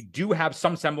things that we do have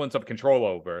some semblance of control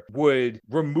over would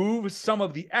remove some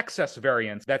of the excess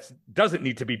variance that doesn't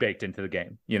need to be baked into the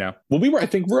game, Well, we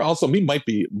might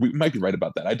be right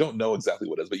about that. I don't know exactly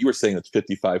what it is, but you were saying it's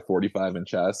 55-45 in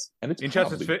chess, and it's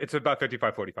about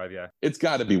 55-45. Yeah, it's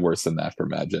got to be worse than that for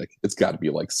Magic. It's got to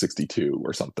be like 62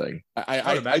 or something.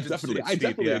 I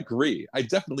definitely agree. I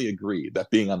definitely agree that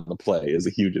being on the play is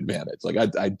a huge advantage. Like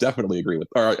I definitely agree with,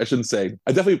 or I shouldn't say,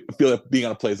 I definitely feel that being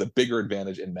on a play is a bigger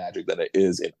advantage in Magic than it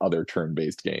is in other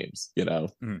turn-based games.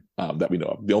 That we know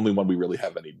of. The only one we really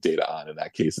have any data on in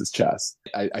that case is chess.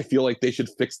 I feel like they should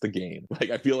fix the game.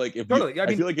 Like I feel like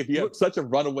if you have such a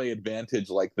runaway advantage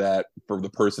like that for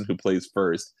the person who plays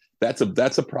first, that's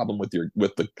a problem with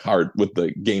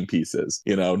the game pieces,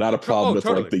 not a problem with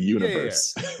like the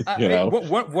universe.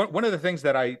 One of the things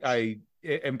that I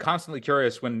am constantly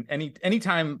curious when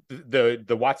anytime the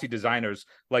WotC designers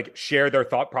like share their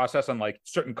thought process on like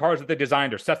certain cards that they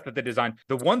designed or sets that they designed,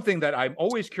 the one thing that I'm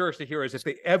always curious to hear is if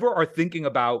they ever are thinking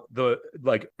about the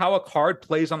like how a card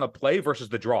plays on the play versus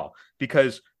the draw,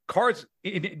 because cards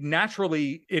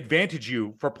naturally advantage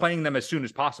you for playing them as soon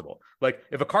as possible. Like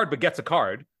if a card begets a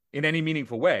card in any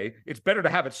meaningful way, it's better to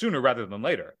have it sooner rather than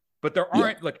later. But there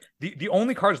aren't like the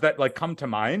only cards that like come to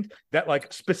mind that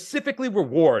like specifically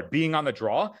reward being on the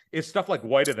draw is stuff like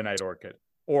White of the Night Orchid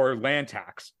or Land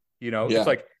Tax. It's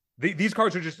like these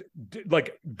cards are just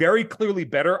like very clearly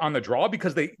better on the draw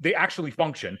because they actually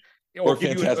function. Or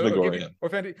Phantasmagorian.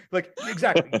 Like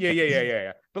exactly.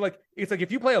 Yeah. But like it's like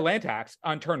if you play a Land Tax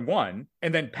on turn 1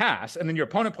 and then pass, and then your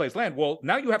opponent plays land, well,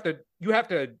 now you have to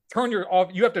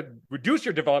reduce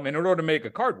your development in order to make a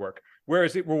card work.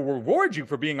 Whereas it will reward you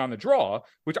for being on the draw,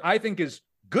 which I think is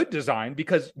good design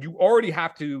because you already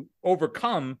have to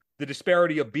overcome the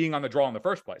disparity of being on the draw in the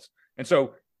first place. And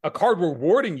so a card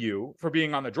rewarding you for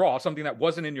being on the draw, something that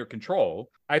wasn't in your control,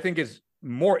 I think is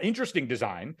more interesting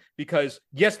design because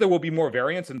yes, there will be more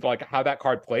variance in like how that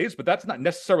card plays, but that's not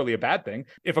necessarily a bad thing.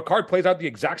 If a card plays out the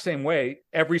exact same way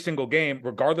every single game,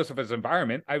 regardless of its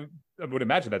environment, I would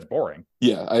imagine that's boring.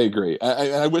 Yeah, I agree.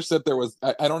 I wish that there was.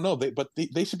 I don't know.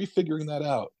 They should be figuring that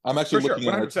out. I'm actually looking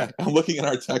at I'm looking at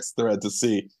our text thread to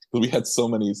see because we had so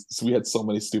many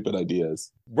stupid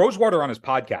ideas. Rosewater on his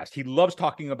podcast, he loves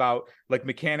talking about like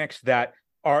mechanics that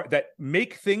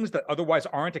make things that otherwise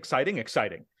aren't exciting.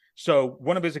 So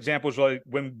one of his examples was like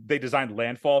when they designed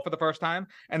Landfall for the first time,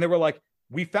 and they were like,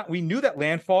 we knew that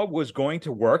Landfall was going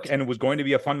to work and it was going to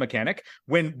be a fun mechanic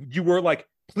when you were like,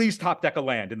 please top deck a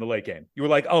land in the late game. You were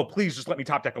like, oh, please just let me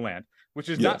top deck a land, which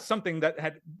is not something that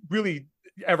had really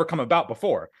ever come about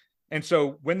before. And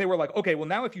so when they were like, okay, well,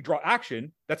 now if you draw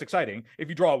action, that's exciting. If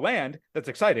you draw a land, that's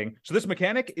exciting. So this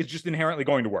mechanic is just inherently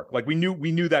going to work. Like we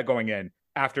knew that going in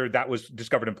after that was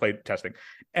discovered in play testing.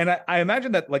 And I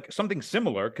imagine that like something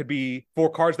similar could be for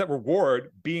cards that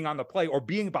reward being on the play or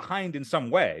being behind in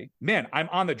some way. Man, I'm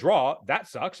on the draw. That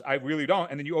sucks. I really don't.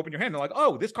 And then you open your hand and like,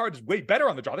 oh, this card is way better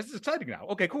on the draw. This is exciting now.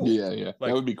 Okay, cool. Yeah.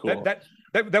 Like, that would be cool.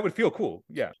 That would feel cool.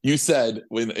 Yeah. You said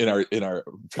in our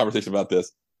conversation about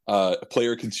this, a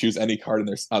player can choose any card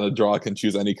on a draw, can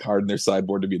choose any card in their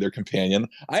sideboard to be their companion.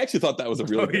 I actually thought that was a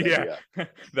really good idea.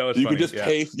 That was you funny.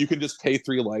 Can just pay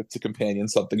 3 life to companion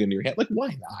something into your hand. Like,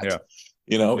 why not?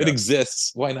 It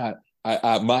exists. Why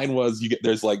not? Mine was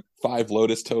there's like 5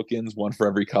 Lotus tokens, 1 for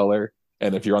every color.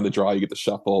 And if you're on the draw, you get to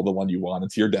shuffle the one you want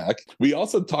into your deck. We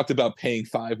also talked about paying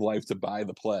 5 life to buy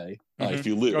the play if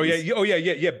you lose. Oh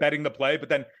yeah, betting the play, but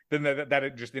then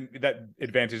that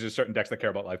advantages certain decks that care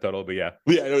about life total. But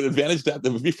advantage that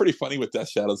would be pretty funny with Death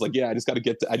Shadows. Like, I just got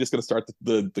to start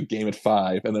the game at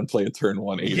 5 and then play a turn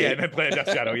 1 8. Yeah, and then play a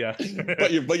Death Shadow. Yeah,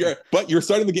 but you're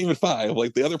starting the game at 5.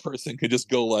 Like the other person could just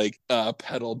go like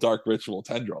pedal Dark Ritual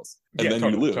Tendrils, and then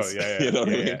you lose. Totally. You know what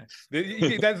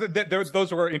I mean?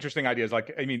 Those were interesting ideas.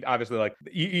 Like, I mean, obviously, like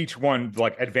each one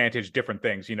like advantage different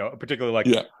things. Particularly like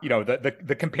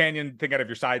the companion thing out of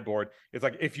your sideboard is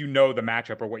like if you know the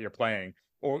matchup or what you're playing,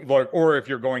 or if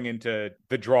you're going into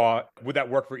the draw, would that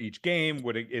work for each game?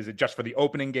 Is it just for the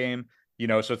opening game?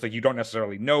 So it's like you don't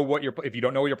necessarily know if you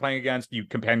don't know what you're playing against, you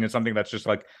companion something that's just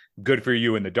like good for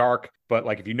you in the dark. But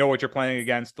like if you know what you're playing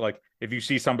against, like if you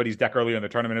see somebody's deck earlier in the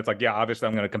tournament, it's like, obviously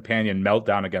I'm going to companion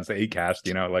Meltdown against the 8-cast,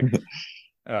 like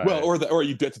or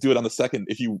you get to do it on the second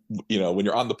if when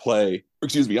you're on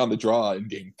the draw in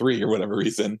game 3 or whatever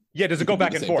reason. Does it go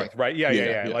back and forth, thing. Right?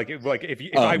 Yeah. Like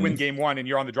if I win game 1 and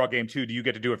you're on the draw game 2, do you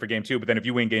get to do it for game 2? But then if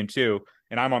you win game 2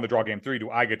 and I'm on the draw game 3,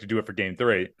 do I get to do it for game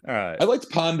 3? I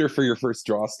liked Ponder for your first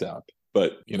draw step,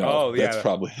 but that's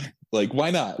probably like,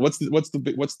 why not? What's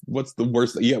the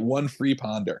worst? You get 1 free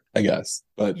Ponder, I guess.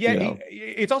 But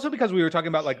it's also because we were talking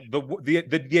about like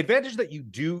the advantage that you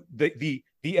do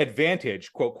the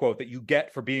advantage, quote, that you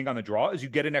get for being on the draw is you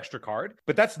get an extra card,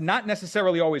 but that's not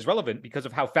necessarily always relevant because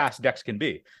of how fast decks can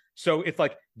be. So it's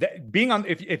like being on,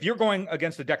 if you're going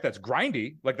against a deck that's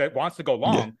grindy, like that wants to go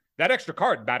long, that extra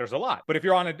card matters a lot. But if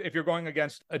you're going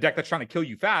against a deck that's trying to kill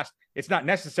you fast, it's not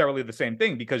necessarily the same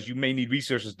thing because you may need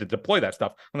resources to deploy that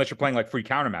stuff unless you're playing like free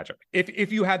counter magic.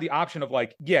 If you had the option of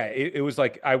like, it was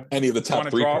like any of the top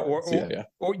 3 draw cards.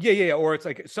 or it's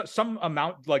like some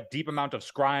amount, like deep amount of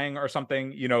scrying or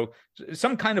something,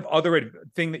 some kind of other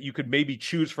thing that you could maybe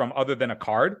choose from other than a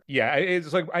card.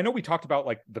 It's like, I know we talked about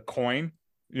like the coin,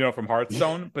 from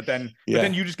Hearthstone, but then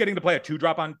you just getting to play a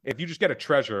 2-drop if you just get a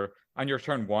treasure on your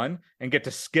turn 1 and get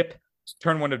to skip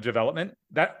turn 1 of development,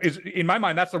 that is, in my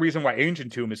mind, that's the reason why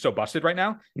Ancient Tomb is so busted right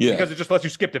now, because it just lets you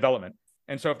skip development.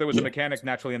 And so if there was a mechanic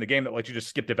naturally in the game that lets you just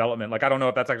skip development, like I don't know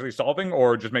if that's actually solving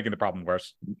or just making the problem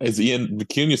worse. As Ian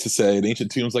McCune used to say, the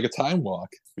Ancient Tomb's like a time walk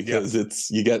because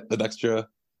you get extra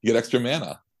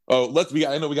mana Oh,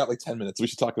 I know we got like 10 minutes. We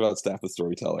should talk about Staff the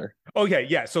Storyteller. Oh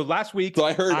yeah. So last week, So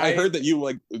I heard that you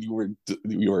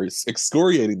were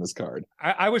excoriating this card.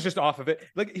 I was just off of it.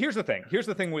 Like, here's the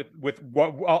thing with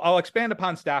what I'll expand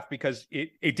upon Staff, because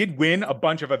it did win a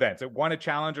bunch of events. It won a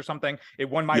challenge or something. It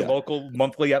won my local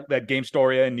monthly at Game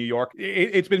Storia in New York.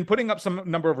 It's been putting up some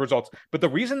number of results. But the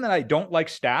reason that I don't like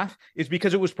Staff is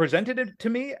because it was presented to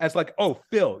me as like, oh,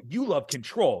 Phil, you love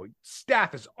control.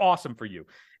 Staff is awesome for you.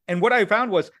 And what I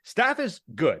found was Staff is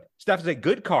good. Staff is a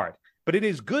good card, but it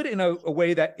is good in a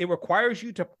way that it requires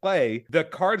you to play the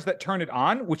cards that turn it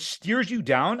on, which steers you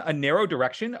down a narrow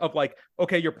direction of like,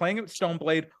 okay, you're playing it with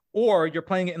Stoneblade, or you're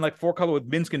playing it in like 4-color with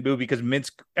Minsk and Boo, because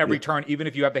Minsk every turn, even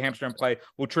if you have the hamster in play,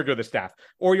 will trigger the Staff,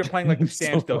 or you're playing like the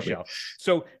Standstill Shell.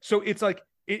 So it's like,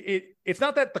 it's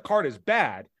not that the card is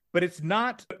bad, but it's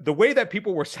not the way that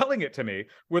people were selling it to me,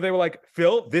 where they were like,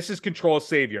 Phil, this is control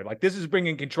savior. Like, this is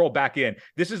bringing control back in.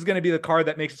 This is going to be the card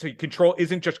that makes it so control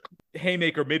isn't just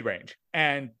haymaker mid-range.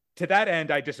 And to that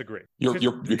end, I disagree. You're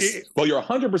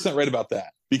 100% right about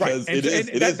that, because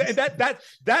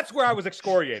that's where I was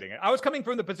excoriating it. I was coming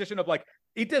from the position of like,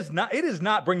 it is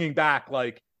not bringing back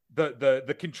like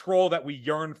the control that we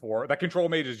yearn for, that control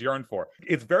mages yearn for.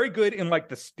 It's very good in like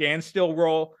the standstill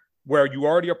role, where you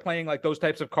already are playing like those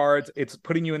types of cards. It's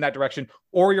putting you in that direction,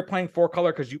 or you're playing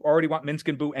 4-color because you already want Minsk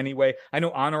and Boo anyway. I know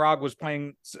Anurag was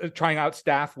trying out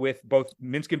Staff with both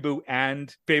Minsk and Boo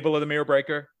and Fable of the Mirror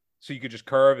Breaker, so you could just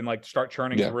curve and like start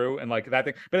churning through and like that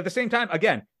thing. But at the same time,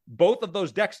 again, both of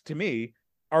those decks to me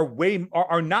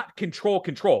are not control.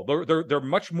 They're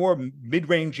much more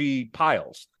mid-rangey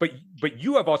piles. But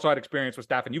you have also had experience with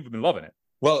Staff, and you've been loving it.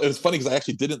 Well, it was funny because I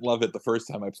actually didn't love it the first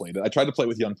time I played it. I tried to play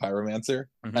with Young Pyromancer,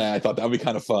 and I thought that would be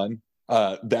kind of fun.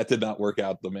 That did not work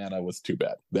out. The mana was too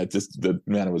bad. The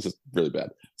mana was just really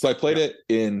bad. So I played it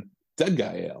in Dead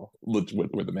Guy Ale, where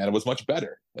the mana was much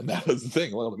better. And that was the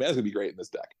thing. Well, the mana's going to be great in this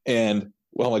deck. And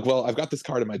I'm like, well, I've got this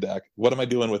card in my deck. What am I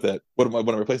doing with it? What am I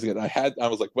replacing it? And I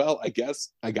was like, well, I guess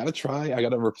I got to try. I got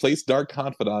to replace Dark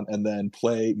Confidant and then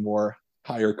play more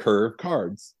higher curve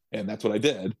cards. And that's what I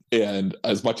did. And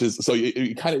as much as, so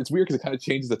it's weird because it kind of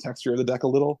changes the texture of the deck a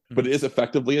little, but it is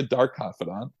effectively a Dark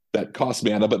Confidant that costs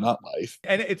mana but not life.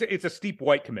 And it's a steep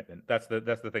white commitment. That's the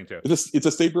thing too. It's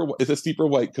a steeper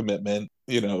white commitment,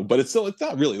 but it's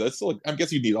not really. That's still, I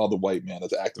guess you need all the white mana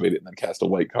to activate it and then cast a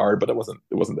white card, but it wasn't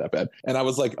that bad. And I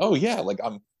was like, oh yeah, like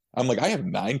I'm like, I have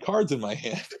 9 cards in my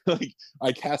hand. Like,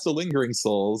 I cast a Lingering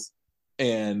Souls,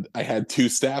 and I had 2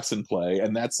 staffs in play,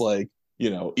 and that's like,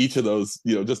 each of those,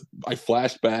 just I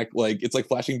flashed back, like it's like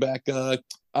flashing back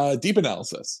Deep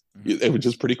Analysis, which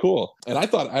is pretty cool. And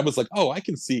I was like, oh, I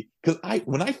can see, because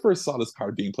when I first saw this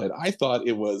card being played, I thought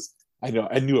it was, I knew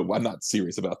it. I'm not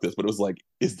serious about this, but it was like,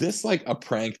 is this like a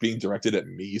prank being directed at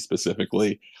me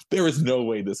specifically? There is no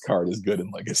way this card is good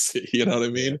in Legacy. You know what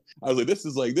I mean? I was like, this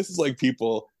is like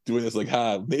people doing this, like,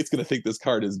 Nate's gonna think this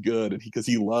card is good because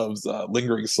he loves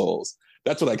Lingering Souls.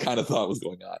 That's what I kind of thought was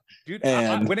going on, dude.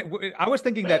 And I was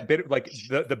thinking that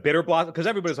the Bitter Blossom, because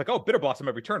everybody's like, oh, Bitter Blossom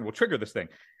every turn will trigger this thing,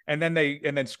 and then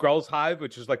Skrull's Hive,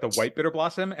 which is like the white Bitter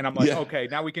Blossom, and I'm like, okay,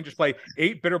 now we can just play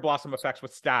 8 Bitter Blossom effects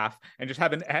with Staff and just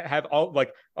have all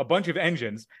like a bunch of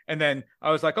engines. And then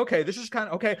I was like, okay, this is kind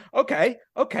of okay,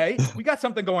 we got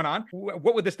something going on.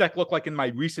 What would this deck look like in my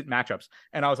recent matchups?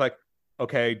 And I was like,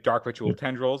 okay, Dark Ritual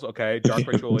Tendrils. Okay, Dark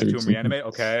Ritual Entomb Reanimate.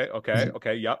 Okay.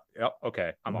 Yep.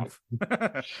 Okay, I'm off.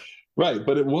 Right,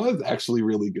 but it was actually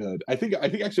really good. I think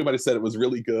actually I might have said it was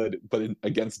really good, but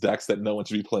against decks that no one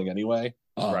should be playing anyway.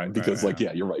 Because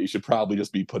you're right. You should probably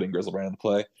just be putting Grizzlebrand into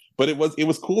play. But it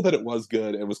was cool that it was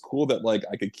good. It was cool that like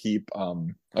I could keep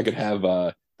I could have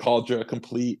Cauldra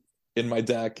complete in my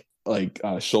deck, like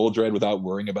Shoal without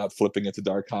worrying about flipping into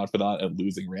Dark Confidant and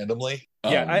losing randomly.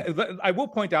 I will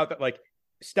point out that like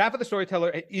Staff of the Storyteller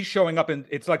is showing up, and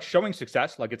it's like showing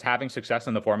success, like it's having success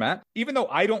in the format. Even though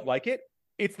I don't like it,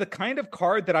 it's the kind of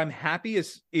card that I'm happy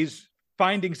is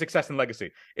finding success in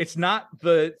Legacy. It's not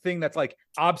the thing that's like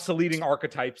obsoleting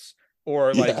archetypes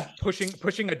or like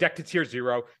pushing a deck to tier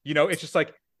 0. It's just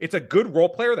like, it's a good role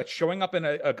player that's showing up in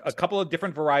a couple of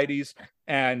different varieties,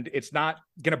 and it's not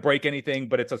going to break anything,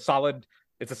 but it's a solid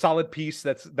piece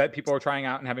that people are trying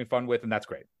out and having fun with, and that's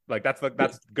great. Like that's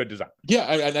good design. Yeah,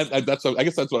 I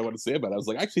guess that's what I want to say about it. I was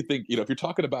like, I actually think if you're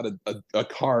talking about a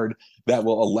card that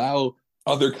will allow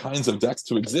other kinds of decks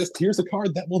to exist, here's a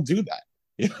card that will do that.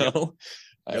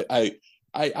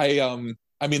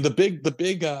 I mean, the big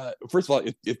first of all,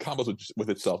 it combos with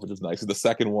itself, which is nice. The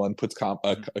second one puts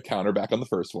a counter back on the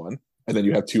first one, and then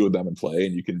you have two of them in play,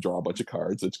 and you can draw a bunch of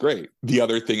cards. It's great. The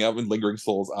other thing, Lingering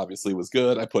Souls obviously was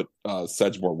good. I put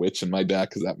Sedgemoor Witch in my deck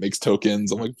because that makes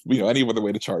tokens. I'm like, any other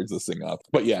way to charge this thing up.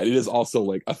 But yeah, it is also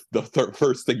like the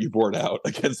first thing you board out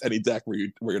against any deck where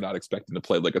you're not expecting to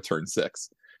play like a turn 6.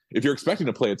 If you're expecting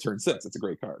to play a turn 6, it's a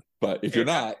great card. But if you're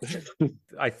not,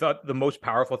 I thought the most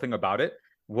powerful thing about it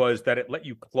was that it let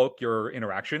you cloak your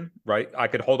interaction, right? I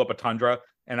could hold up a Tundra,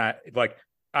 and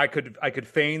I could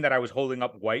feign that I was holding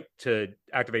up white to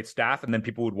activate Staff, and then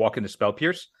people would walk into Spell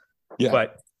Pierce. Yeah.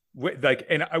 But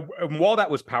and while that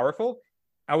was powerful,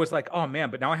 I was like, oh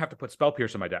man, but now I have to put Spell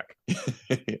Pierce in my deck.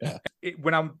 Yeah.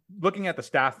 When I'm looking at the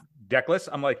Staff deck list,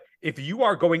 I'm like, if you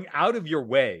are going out of your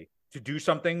way to do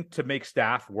something to make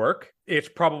Staff work, it's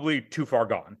probably too far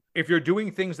gone. If you're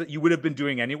doing things that you would have been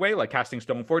doing anyway, like casting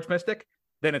Stoneforge Mystic,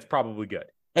 then it's probably good.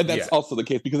 And that's also the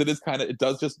case because it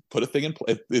does just put a thing in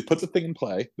play. It puts a thing in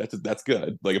play. That's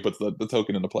good. Like it puts the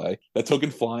token into play. That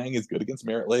token flying is good against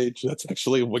Merit Lage. That's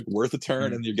actually like worth a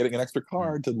turn, and you're getting an extra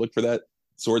card to look for that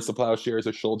Swords to Plowshares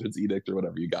or Shoulder's Edict or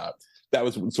whatever you got. That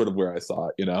was sort of where I saw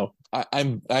it.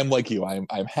 I'm like you.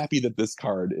 I'm happy that this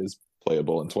card is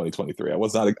playable in 2023.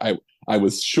 I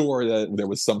was sure that there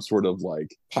was some sort of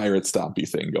like pirate stompy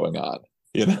thing going on.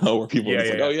 Where people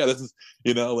are oh yeah, this is,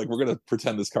 like we're gonna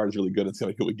pretend this card is really good and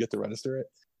see can we get to register it.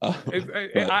 I'll say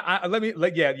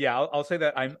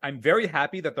that I'm very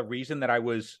happy that the reason that I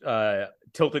was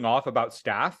tilting off about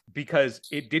Staff because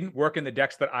it didn't work in the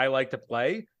decks that I like to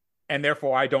play, and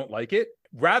therefore I don't like it,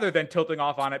 rather than tilting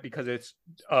off on it because it's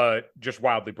just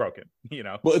wildly broken.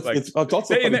 Well, it's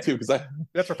also funny too because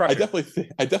that's refreshing.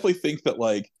 I definitely think that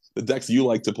like the decks you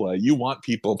like to play, you want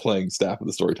people playing Staff of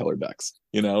the Storyteller decks.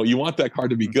 You want that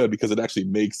card to be good because it actually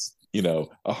makes a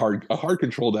hard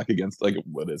control deck against like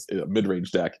what is a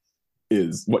mid-range deck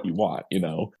is what you want.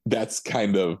 That's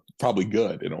kind of probably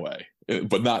good in a way,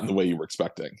 but not in the way you were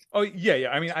expecting. Oh yeah.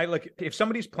 I mean, I like if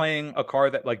somebody's playing a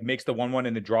card that like makes the 1/1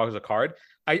 and it draws a card.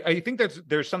 I think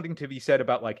there's something to be said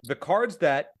about like the cards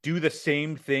that do the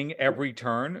same thing every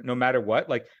turn, no matter what.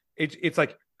 Like it's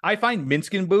like I find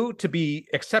Minsk and Boo to be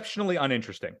exceptionally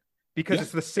uninteresting because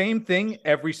it's the same thing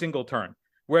every single turn.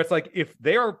 Where it's like if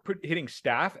they are hitting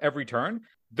Staff every turn,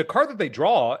 the card that they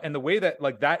draw and the way that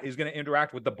like that is going to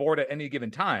interact with the board at any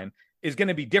given time is going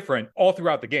to be different all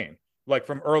throughout the game. Like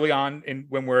from early on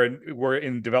when we're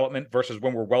in development versus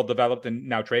when we're well developed and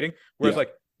now trading. Whereas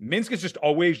like Minsk is just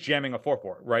always jamming a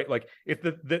 4/4, right? Like if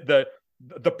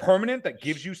the permanent that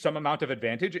gives you some amount of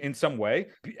advantage in some way,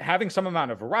 having some amount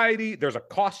of variety, there's a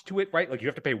cost to it, right? Like you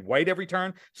have to pay white every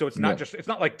turn. So it's not it's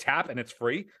not like tap and it's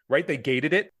free, right? They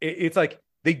gated it. It's like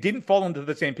they didn't fall into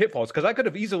the same pitfalls because I could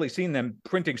have easily seen them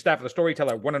printing Staff of the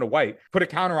Storyteller 1 and a white, put a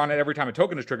counter on it every time a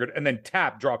token is triggered, and then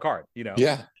tap, draw a card,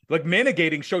 Yeah. Like mana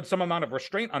gating showed some amount of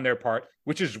restraint on their part,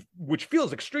 which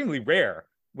feels extremely rare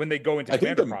when they go into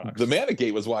commander products. The mana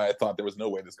gate was why I thot there was no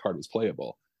way this card was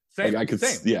playable. Same, like I could,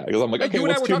 same. Yeah, because I'm like, okay,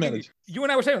 what's 2 mana? You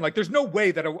and I were saying, like, there's no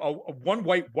way that a 1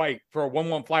 white for a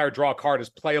 1/1 flyer draw card is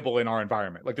playable in our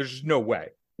environment. Like, there's just no way.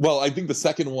 Well, I think the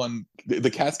second one, the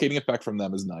cascading effect from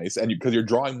them is nice, and because you're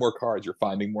drawing more cards, you're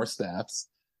finding more staffs.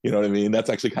 You know what I mean? That's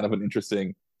actually kind of an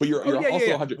interesting. But you're also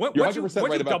 100%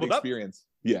 right about the experience.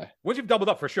 Yeah. Once you've doubled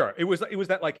up, for sure, it was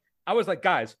that like I was like,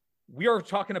 guys, we are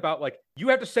talking about like you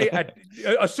have to say,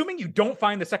 assuming you don't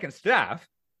find the second staff,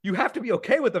 you have to be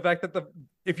okay with the fact that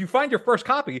if you find your first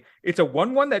copy, it's a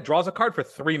 1/1 that draws a card for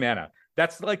 3 mana.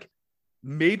 That's like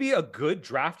maybe a good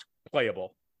draft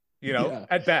playable.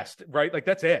 At best, right? Like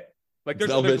that's it. Like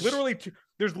there's literally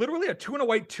a 2 and a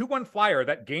white 2/1 flyer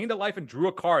that gained a life and drew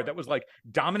a card that was like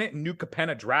dominant in New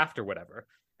Capenna draft or whatever.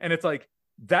 And it's like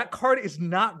that card is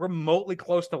not remotely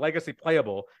close to legacy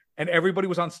playable. And everybody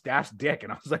was on Staff's dick,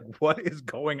 and I was like, "What is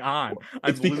going on?"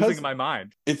 I'm losing my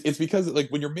mind. It's because like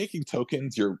when you're making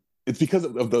tokens, it's because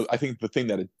of the I think the thing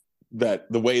that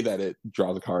the way that it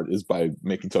draws a card is by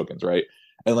making tokens, right?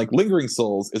 And like Lingering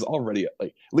Souls is already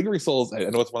like Lingering Souls. I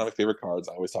know it's one of my favorite cards.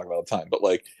 I always talk about it all the time, but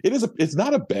like it's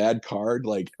not a bad card.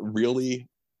 Like really,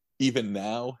 even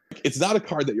now, it's not a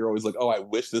card that you're always like, oh, I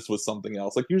wish this was something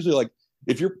else. Like usually, like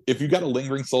if you got a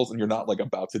Lingering Souls and you're not like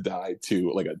about to die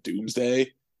to like a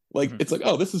Doomsday, like it's like,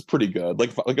 oh, this is pretty good. Like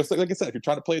I said, if you're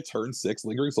trying to play a turn 6,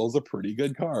 Lingering Souls is a pretty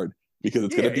good card. Because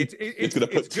it's gonna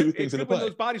put two things into play. When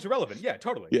those bodies are relevant, yeah,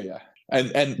 totally. Yeah,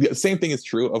 and the same thing is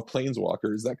true of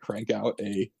Planeswalkers that crank out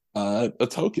a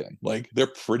token. Like they're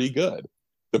pretty good.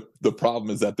 The problem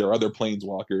is that there are other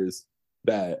Planeswalkers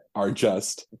that are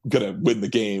just gonna win the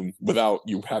game without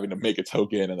you having to make a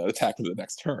token and then attack for the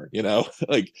next turn.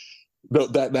 Like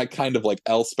that kind of like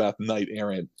Elspeth knight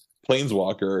errant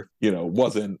planeswalker,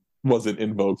 wasn't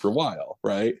in vogue for a while,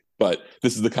 right? But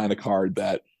this is the kind of card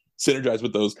that synergized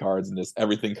with those cards, and just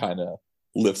everything kind of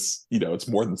lifts, it's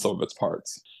more than some of its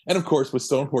parts. And of course, with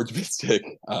Stoneforge Mystic,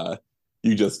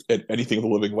 you just anything with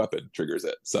a living weapon triggers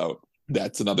it. So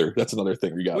that's another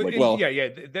thing we got.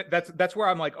 That's where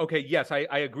I'm like, okay, yes, I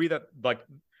agree that like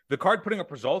the card putting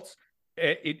up results,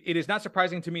 it is not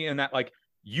surprising to me in that like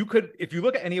you could, if you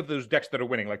look at any of those decks that are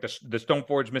winning, like the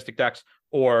Stoneforge Mystic decks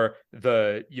or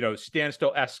the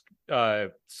Standstill-esque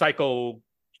Cycle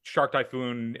Shark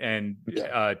Typhoon and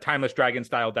Timeless Dragon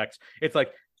style decks, it's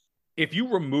like if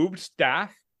you removed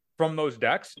Staff from those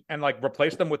decks and like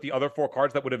replace them with the other 4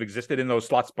 cards that would have existed in those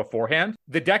slots beforehand,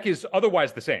 the deck is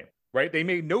otherwise the same, right? They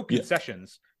made no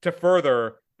concessions to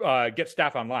further get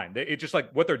Staff online. It's just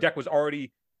like what their deck was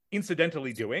already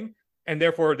incidentally doing, and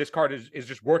therefore this card is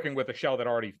just working with a shell that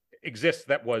already exists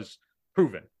that was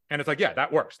proven. And it's like, yeah,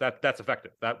 that works. That's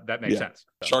effective. That makes sense.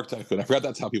 So. Shark Typhoon. I forgot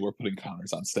that's how people were putting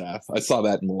counters on Staff. I saw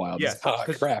that in the wild. Yeah,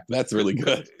 crap. That's really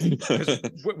good.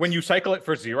 When you cycle it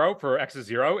for X is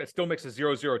 0, it still makes a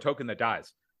 0/0 token that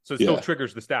dies. So it still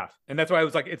triggers the Staff. And that's why I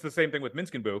was like, it's the same thing with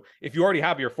Minsc and Boo. If you already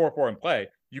have your 4/4 in play,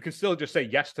 you can still just say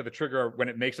yes to the trigger when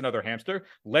it makes another hamster.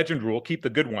 Legend rule, keep the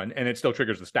good one, and it still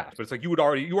triggers the Staff. But it's like you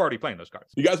already playing those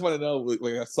cards. You guys want to know?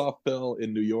 Like I saw Phil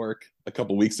in New York a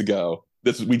couple weeks ago.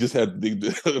 We just had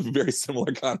the very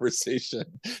similar conversation.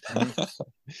 Mm-hmm.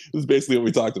 This is basically what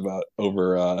we talked about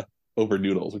over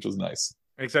noodles, which was nice.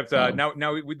 Except now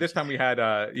this time we had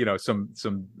some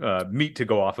meat to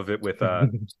go off of it with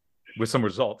some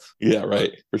results. Yeah,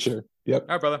 right, for sure. Yep.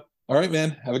 All right, brother. All right,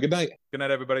 man. Have a good night. Good night,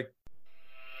 everybody.